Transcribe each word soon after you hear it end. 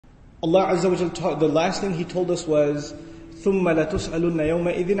Allah Azza wa Jalla, the last thing He told us was, ثُمَّ لَتُسْأَلُنَّ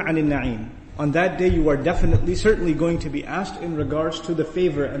يَوْمَئِذٍ عَنِ النَّعِيمِ. On that day you are definitely, certainly going to be asked in regards to the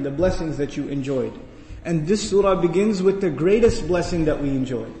favor and the blessings that you enjoyed. And this surah begins with the greatest blessing that we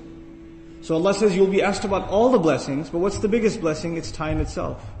enjoy. So Allah says you'll be asked about all the blessings, but what's the biggest blessing? It's time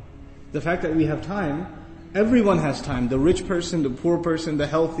itself. The fact that we have time, everyone has time. The rich person, the poor person, the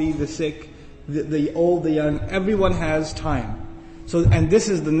healthy, the sick, the old, the young, everyone has time. So, and this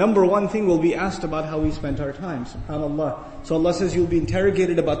is the number one thing we'll be asked about, how we spent our time. SubhanAllah. So Allah says you'll be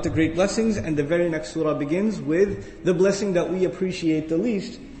interrogated about the great blessings, and the very next surah begins with the blessing that we appreciate the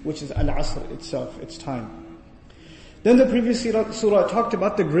least, which is Al-Asr itself, it's time. Then the previous surah talked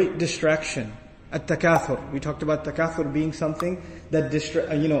about the great distraction, At-Takathur. We talked about Takathur being something that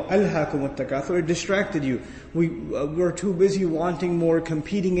Alhaakum At-Takathur, it distracted you. We're too busy wanting more,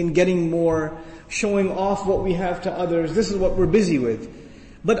 competing and getting more, showing off what we have to others. This is what we're busy with.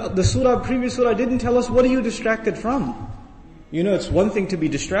 But the previous surah didn't tell us, what are you distracted from? It's one thing to be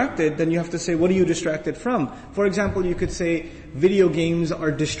distracted, then you have to say, what are you distracted from? For example, you could say, video games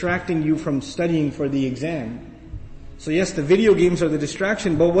are distracting you from studying for the exam. So yes, the video games are the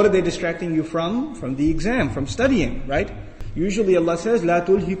distraction, but what are they distracting you from? From the exam, from studying, right? Usually Allah says, لا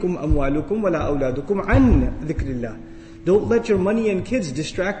تلهكم أموالكم ولا أولادكم عن ذكر الله. Don't let your money and kids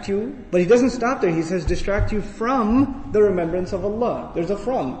distract you. But He doesn't stop there. He says distract you from the remembrance of Allah. There's a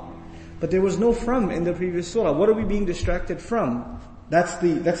from. But there was no from in the previous surah. What are we being distracted from? That's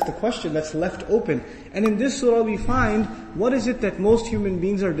the question that's left open. And in this surah we find, what is it that most human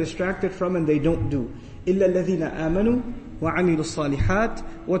beings are distracted from and they don't do? إِلَّا الَّذِينَ آمَنُوا وَعَمِلُوا الصَّالِحَاتِ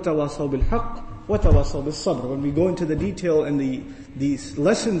وَتَوَاصَوْا بِالْحَقِّ وَتَوَاصَوْا بِالصَّبْرِ. When we go into the detail and the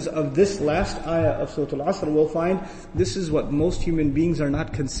lessons of this last ayah of Surah Al-Asr, we'll find this is what most human beings are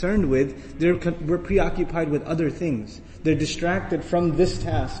not concerned with. We're preoccupied with other things. They're distracted from this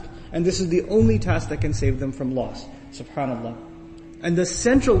task. And this is the only task that can save them from loss. SubhanAllah. And the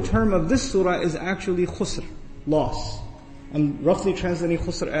central term of this surah is actually khusr, loss. I'm roughly translating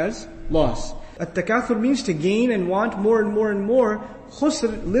khusr as loss. At-takathur means to gain and want more and more and more.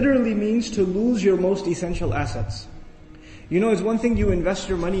 Khusr literally means to lose your most essential assets. It's one thing you invest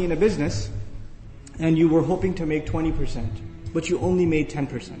your money in a business and you were hoping to make 20%, but you only made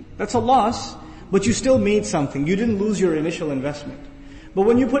 10%. That's a loss, but you still made something. You didn't lose your initial investment. But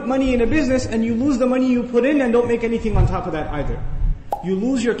when you put money in a business and you lose the money you put in and don't make anything on top of that either, you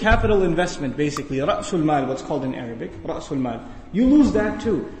lose your capital investment basically, ra'sul mal, what's called in Arabic, ra'sul mal. You lose that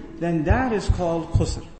too. Then that is called khusr.